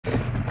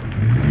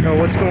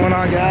What's going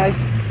on,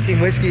 guys?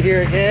 Team Whiskey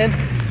here again.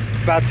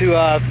 About to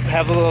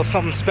have a little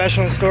something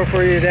special in store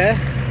for you today.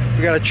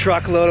 We got a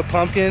truckload of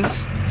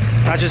pumpkins.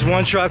 Not just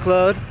one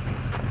truckload,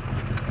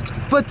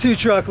 but 2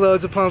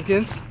 truckloads of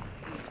pumpkins.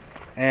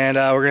 And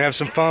we're gonna have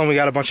some fun. We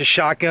got a bunch of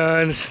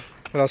shotguns.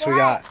 What else we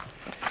got?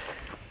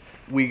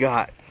 We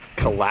got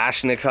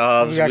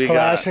Kalashnikovs. We got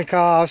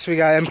Kalashnikovs. We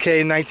got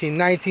MK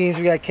 1919s.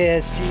 We got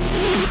KSG.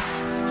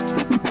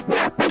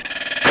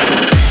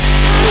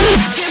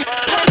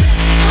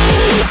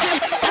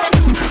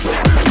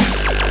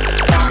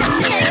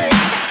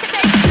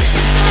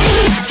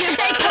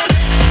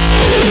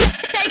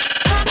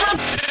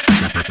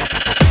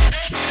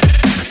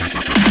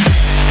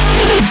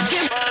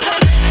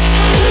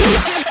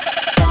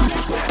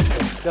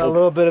 Got a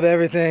little bit of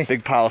everything.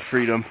 Big pile of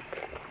freedom.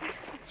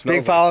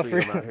 Big pile of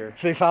freedom out here.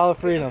 Big pile of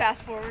freedom.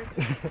 Fast forward.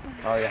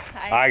 Oh yeah.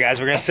 All right, guys,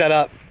 we're gonna set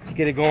up,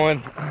 get it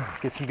going,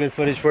 get some good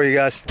footage for you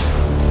guys.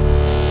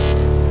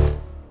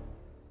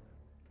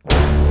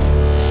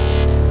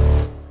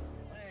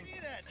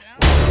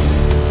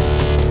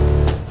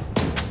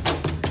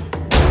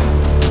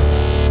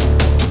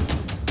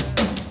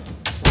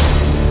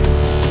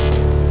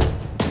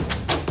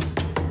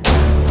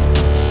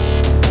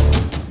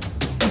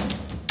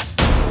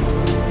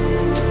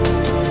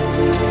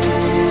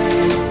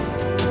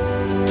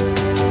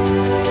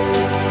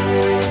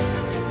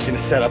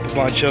 Set up a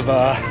bunch of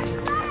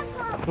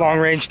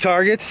long-range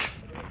targets.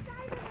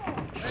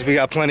 So we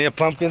got plenty of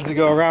pumpkins to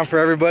go around for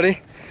everybody.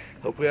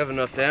 Hope we have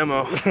enough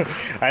ammo.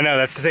 I know,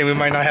 that's the same. We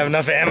might not have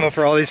enough ammo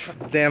for all these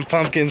damn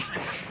pumpkins.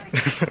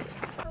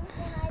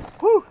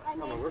 Woo.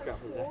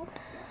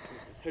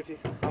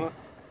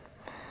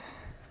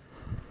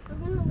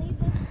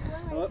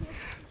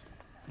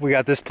 We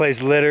got this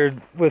place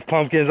littered with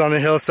pumpkins on the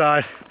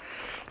hillside.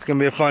 It's gonna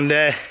be a fun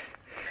day.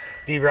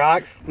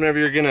 D-Rock, whenever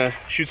you're gonna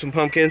shoot some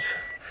pumpkins,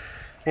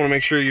 want to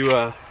make sure you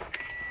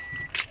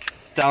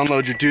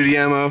download your duty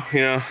ammo.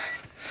 You know,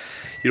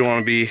 you don't want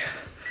to be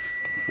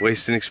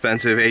wasting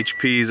expensive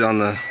HPs on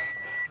the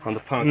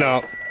pumpkins.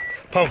 No,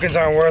 pumpkins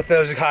aren't worth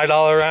those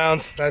high-dollar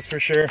rounds. That's for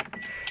sure.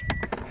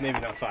 Maybe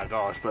not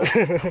 $5, but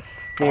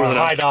more than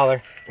high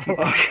dollar.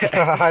 Okay.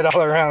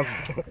 High-dollar rounds.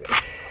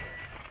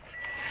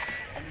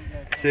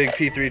 Sig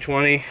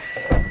P320.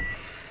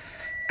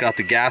 Got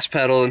the gas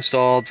pedal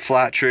installed,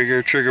 flat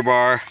trigger, trigger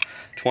bar,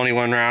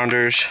 21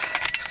 rounders.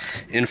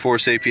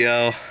 Enforce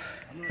APL.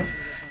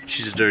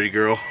 She's a dirty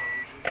girl.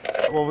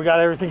 Well, we got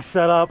everything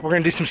set up. We're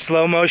gonna do some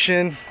slow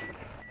motion.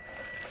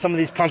 Some of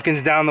these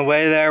pumpkins down the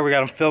way there, we got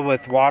them filled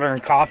with water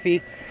and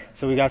coffee.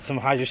 So we got some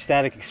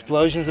hydrostatic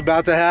explosions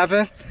about to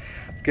happen.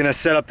 Gonna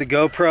set up the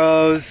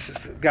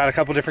GoPros. Got a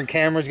couple different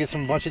cameras, get a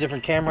bunch of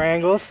different camera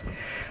angles.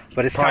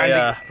 But it's probably,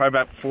 time to... probably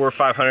about $400 or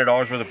 $500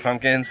 worth of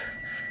pumpkins.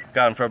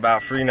 Got them for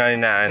about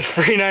 $3.99.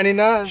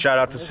 $3.99. Shout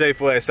out to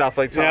Safeway, South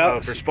Lake Tahoe,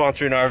 for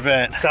sponsoring our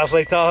event. South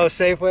Lake Tahoe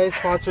Safeway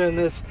sponsoring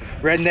this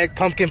Redneck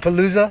Pumpkin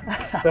Palooza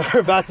that we're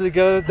about to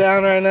go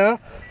down right now.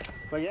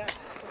 But yeah.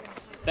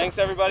 Thanks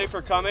everybody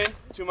for coming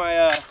to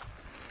my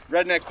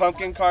Redneck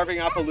Pumpkin Carving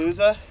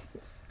Palooza.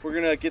 We're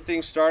gonna get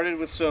things started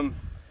with some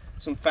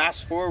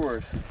fast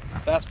forward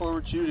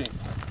shooting.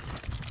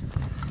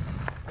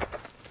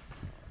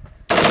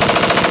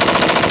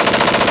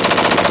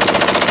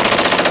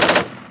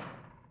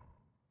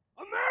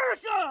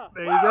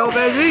 There you go,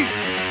 baby.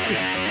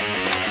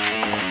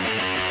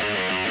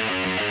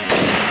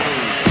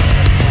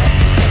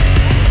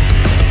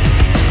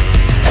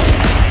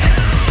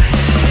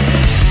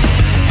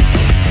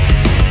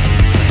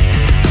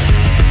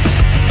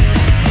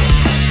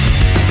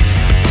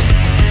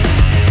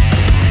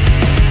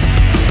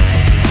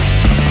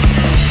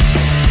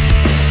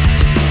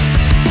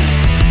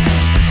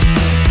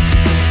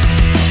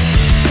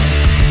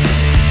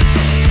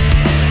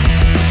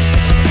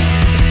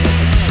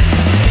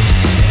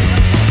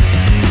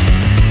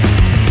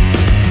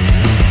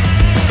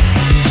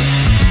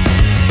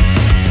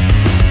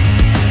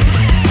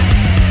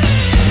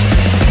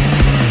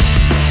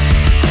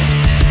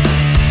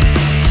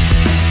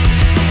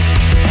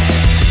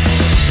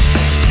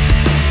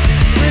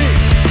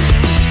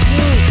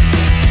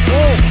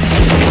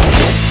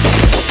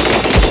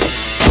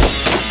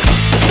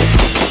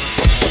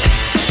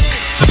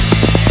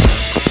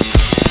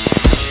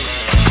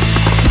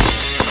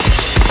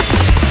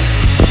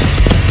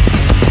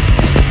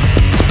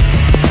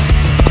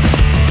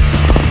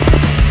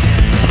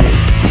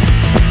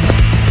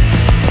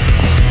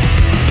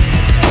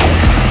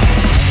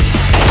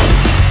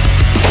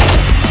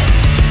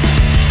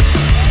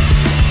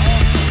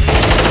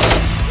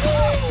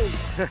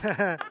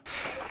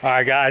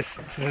 Alright guys,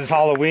 this is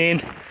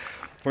Halloween.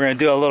 We're going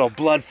to do a little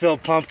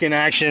blood-filled pumpkin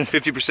action.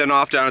 50%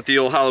 off down at the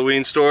old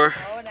Halloween store.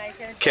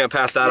 Can't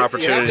pass that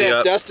opportunity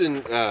up.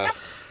 Dustin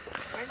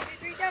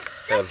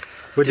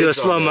we'll do a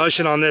slow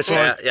motion on this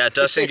one. Yeah,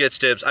 Dustin gets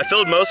dibs. I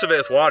filled most of it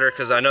with water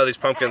because I know these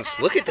pumpkins.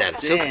 Look at that,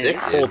 it's so thick.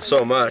 Hold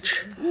so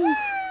much.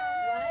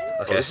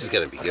 Okay, this is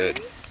gonna be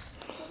good.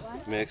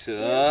 Mix it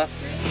up.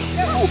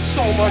 It holds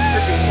so much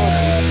freaking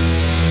pumpkin.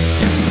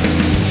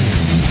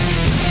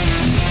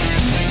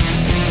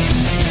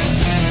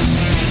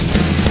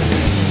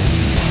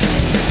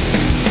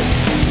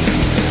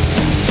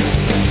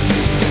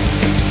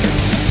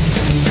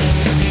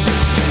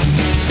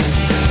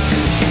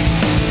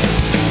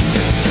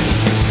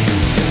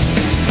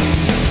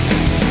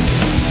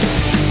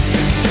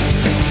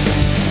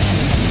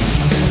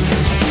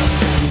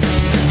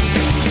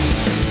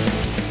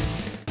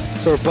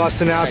 So we're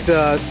busting out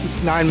the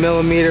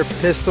 9mm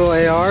pistol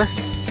AR.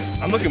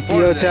 I'm looking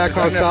forward to this attack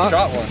on because I've never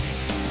top. shot one.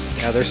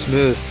 Yeah, they're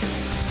smooth.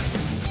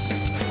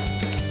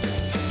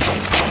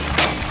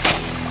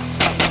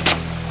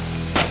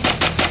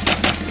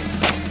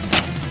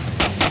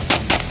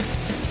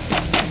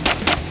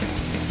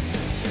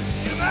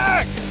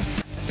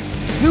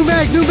 New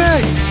mag, new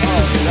mag!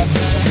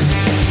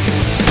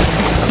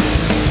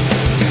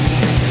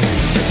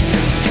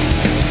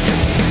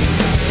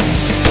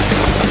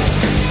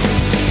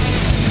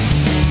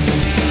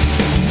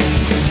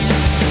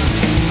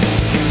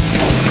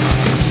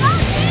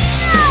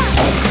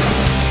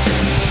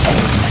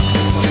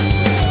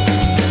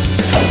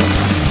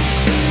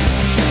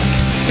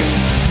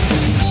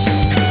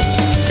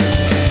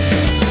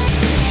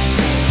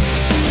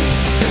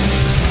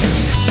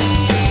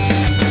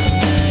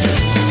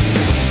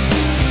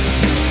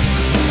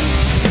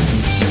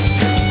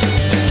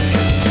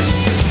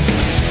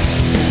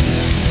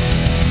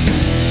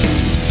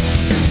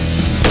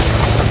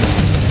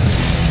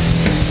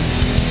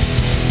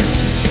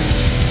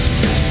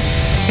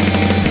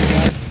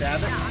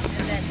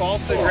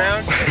 Falls to the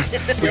ground.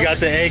 We got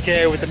the AK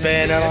with the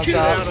bayonet on Shoot it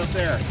out top. up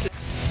there.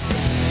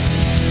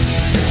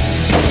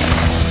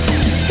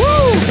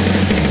 Woo!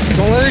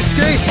 Don't let it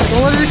escape!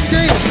 Don't let it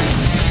escape!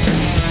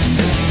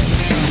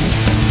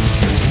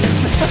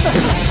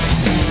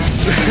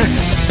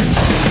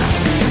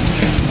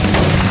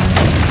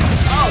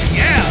 Oh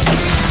yeah!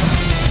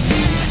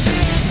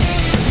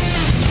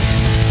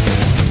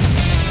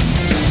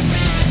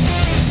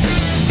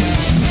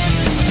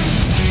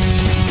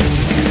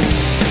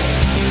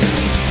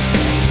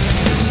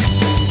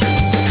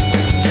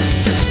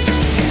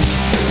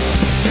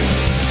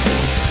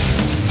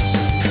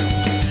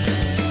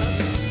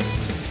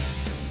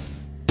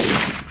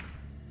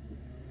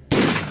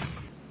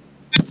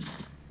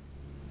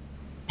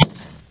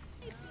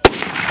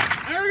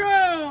 There we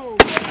go!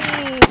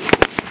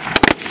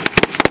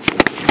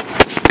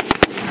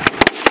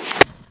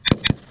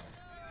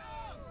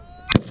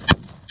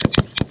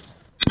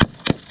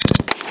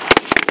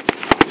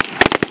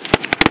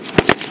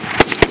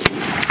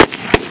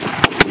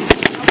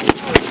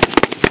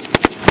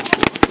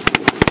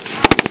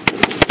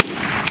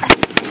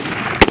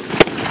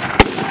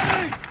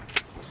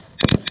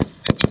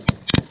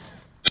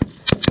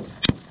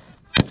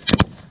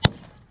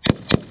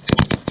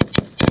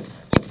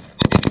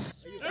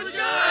 There we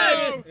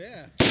go!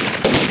 Yeah.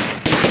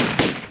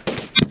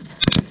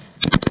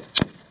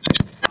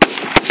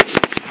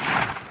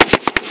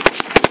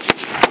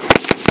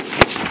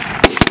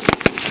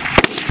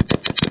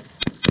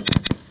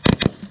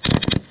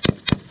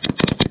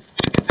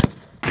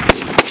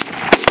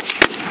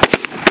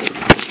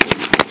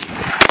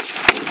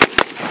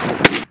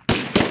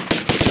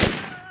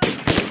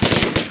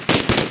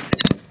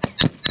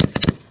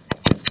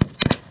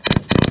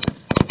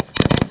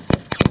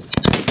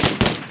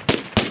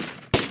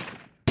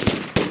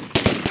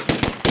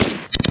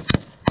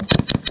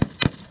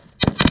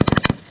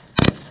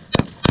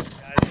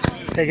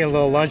 Taking a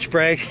little lunch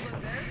break.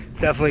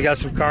 Definitely got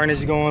some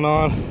carnage going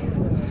on.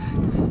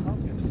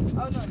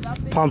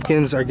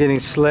 Pumpkins are getting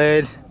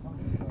slayed.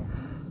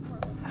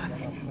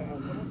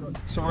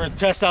 So we're gonna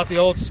test out the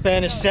old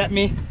Spanish set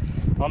me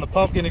on the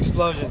pumpkin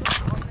explosion.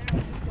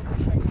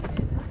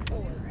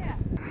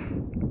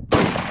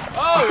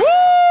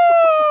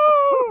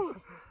 Oh!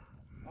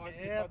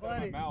 Yeah,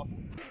 buddy.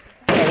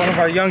 One of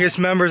our youngest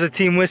members of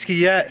Team Whiskey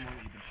yet.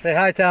 Say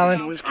hi,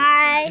 Talon.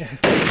 Hi.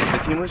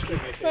 Team Whiskey.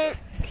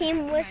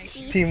 Team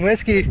Whiskey. Team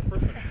Whiskey.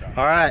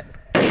 All right.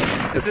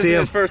 This see isn't him.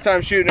 his first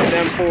time shooting at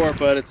M4,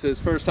 but it's his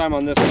first time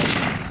on this one.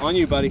 On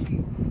you, buddy. See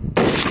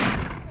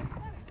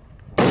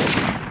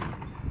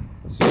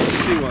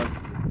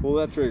one. Pull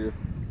that trigger.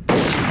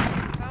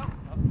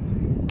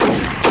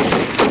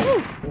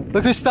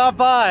 Look who stopped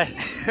by.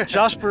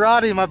 Josh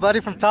Barati, my buddy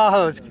from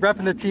Tahoe, is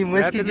repping the Team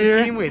Whiskey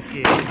gear. Team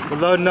Whiskey. We're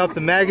loading up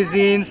the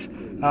magazines.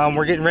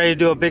 We're getting ready to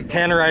do a big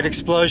tannerite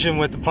explosion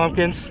with the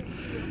pumpkins.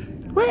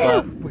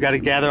 We got to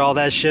gather all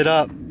that shit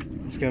up.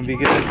 It's gonna be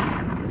good.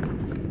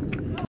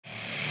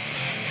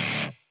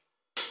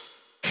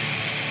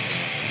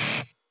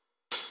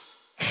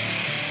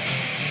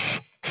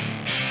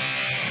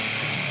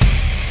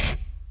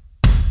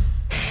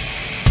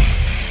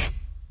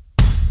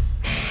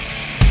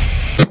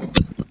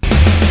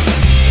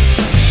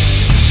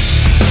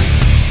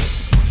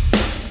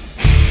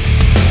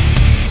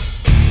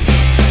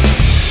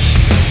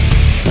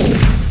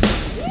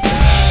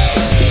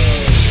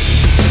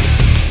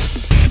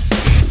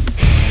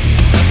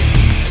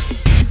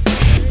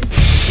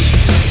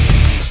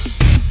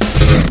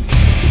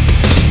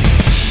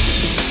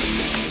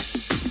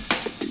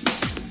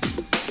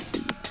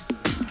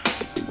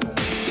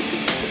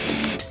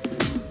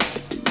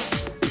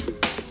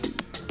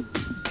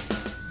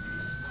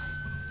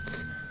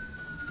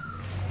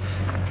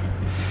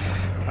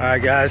 All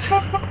right, guys,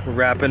 we're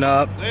wrapping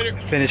up. Later.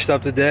 Finished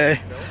up the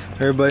day.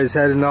 Everybody's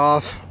heading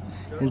off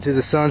into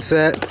the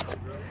sunset.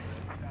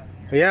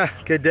 But yeah,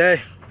 good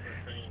day.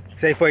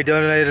 Safeway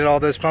donated all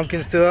those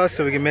pumpkins to us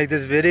so we can make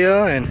this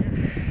video,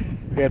 and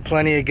We had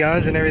plenty of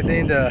guns and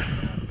everything to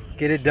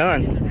get it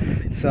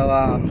done. So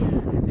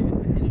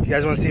if you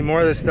guys want to see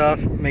more of this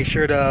stuff, make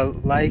sure to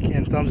like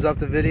and thumbs up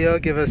the video,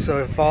 give us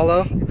a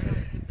follow,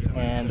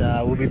 and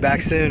we'll be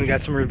back soon. We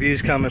got some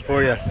reviews coming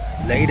for you.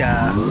 Later.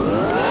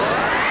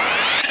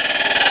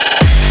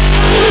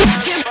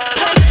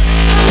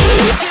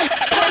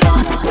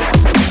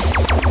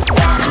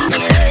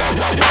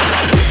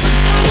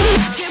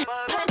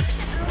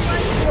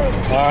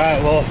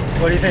 Alright, well,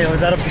 what do you think?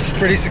 Was that a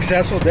pretty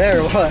successful day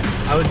or what?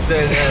 I would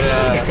say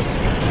that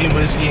Team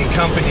Whiskey and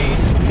Company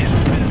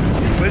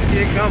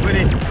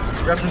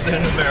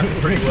represented America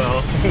pretty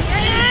well.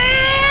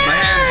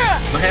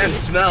 My hands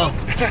smell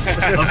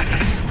of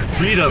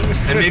freedom,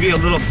 and maybe I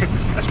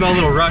smell a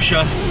little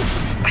Russia.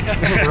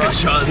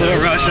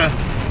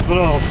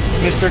 Little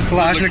Mr.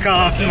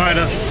 Kalashnikov might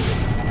have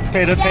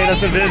paid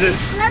us a visit.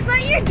 That's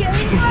what you're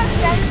doing for a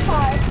friend's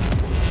part.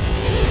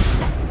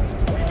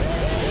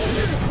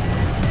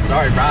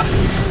 Sorry, brah.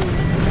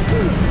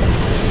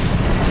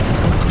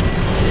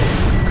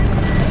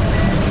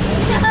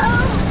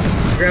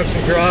 Grab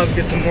some grub,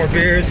 get some more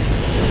beers.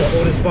 The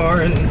oldest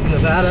bar in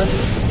Nevada.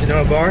 You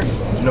know a bar?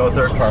 You know a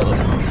thirst parlor.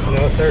 You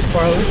know a thirst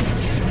parlor?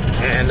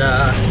 And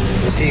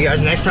we'll see you guys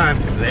next time.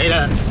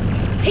 Later.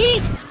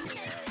 Peace.